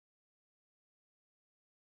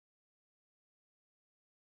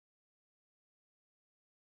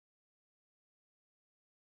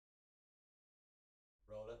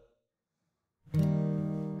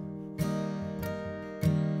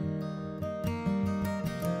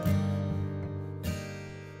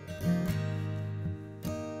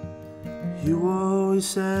You always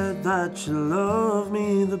said that you love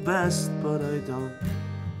me the best, but I don't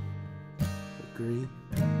agree.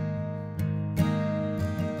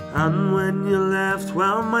 And when you left,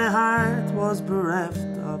 well, my heart was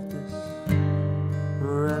bereft of this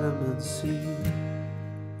Redamancy.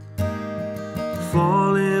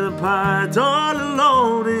 Falling apart all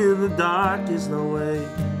alone in the dark is no way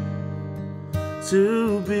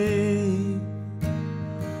to be.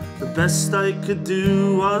 The best I could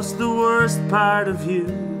do was the worst part of you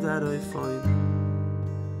that I find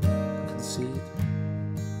conceit.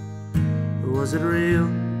 Or was it real?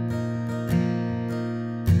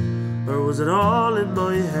 Or was it all in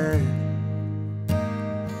my head?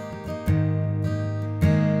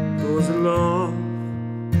 Or was it love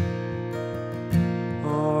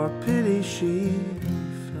or pity she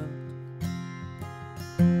felt?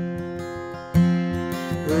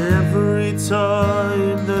 Every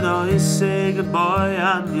time that I say goodbye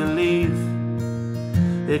and you leave,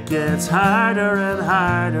 it gets harder and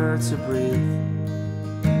harder to breathe.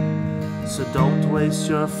 So don't waste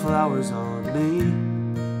your flowers on me.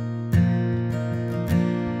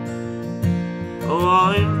 Oh,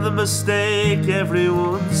 I'm the mistake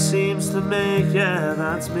everyone seems to make, yeah,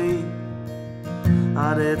 that's me.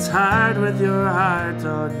 And it's hard with your heart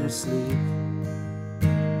on your sleeve.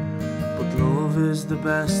 But love is the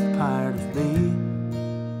best part of me.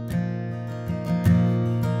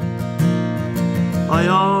 I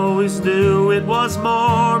always knew it was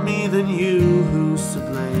more me than you who's to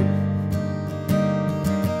blame.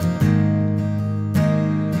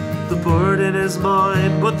 The burden is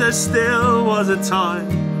mine, but there still was a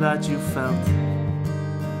time that you felt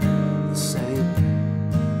the same.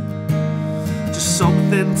 Just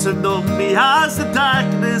something to numb me as the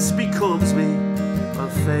darkness becomes me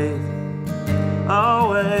and fade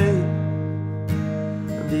away.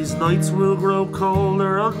 And these nights will grow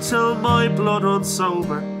colder until my blood runs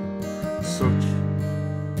sober. Such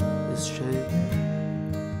is shame.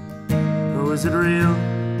 Oh, is it real?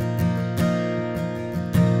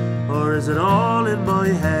 Or is it all in my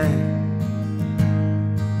head?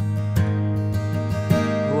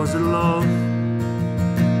 Was it love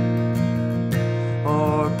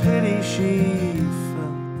or pity she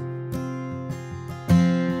felt?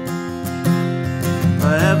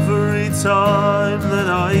 Every time that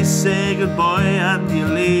I say goodbye and you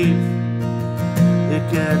leave, it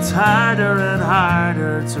gets harder and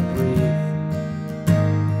harder to breathe.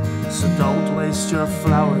 So don't waste your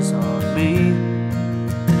flowers on me.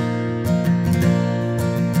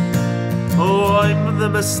 Oh, I'm the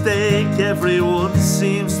mistake everyone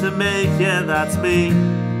seems to make, yeah, that's me.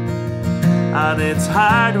 And it's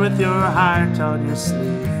hard with your heart on your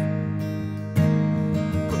sleeve.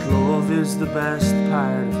 But love is the best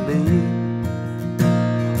part of me.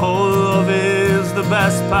 Oh, love is the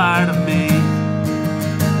best part of me.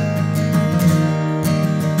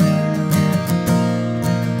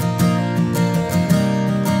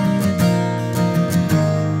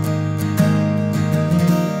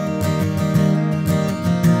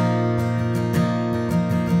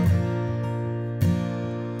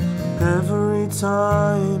 Every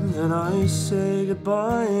time that I say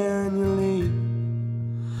goodbye and you leave,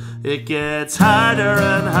 it gets harder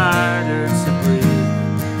and harder to breathe.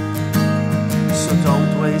 So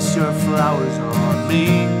don't waste your flowers on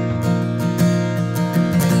me.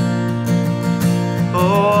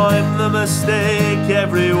 Oh, I'm the mistake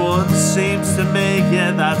everyone seems to make,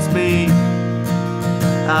 yeah, that's me.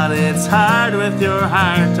 And it's hard with your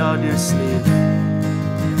heart on your sleeve.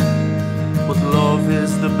 But love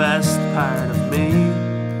is the best part of me.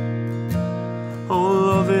 Oh,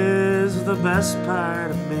 love is the best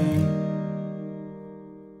part of me.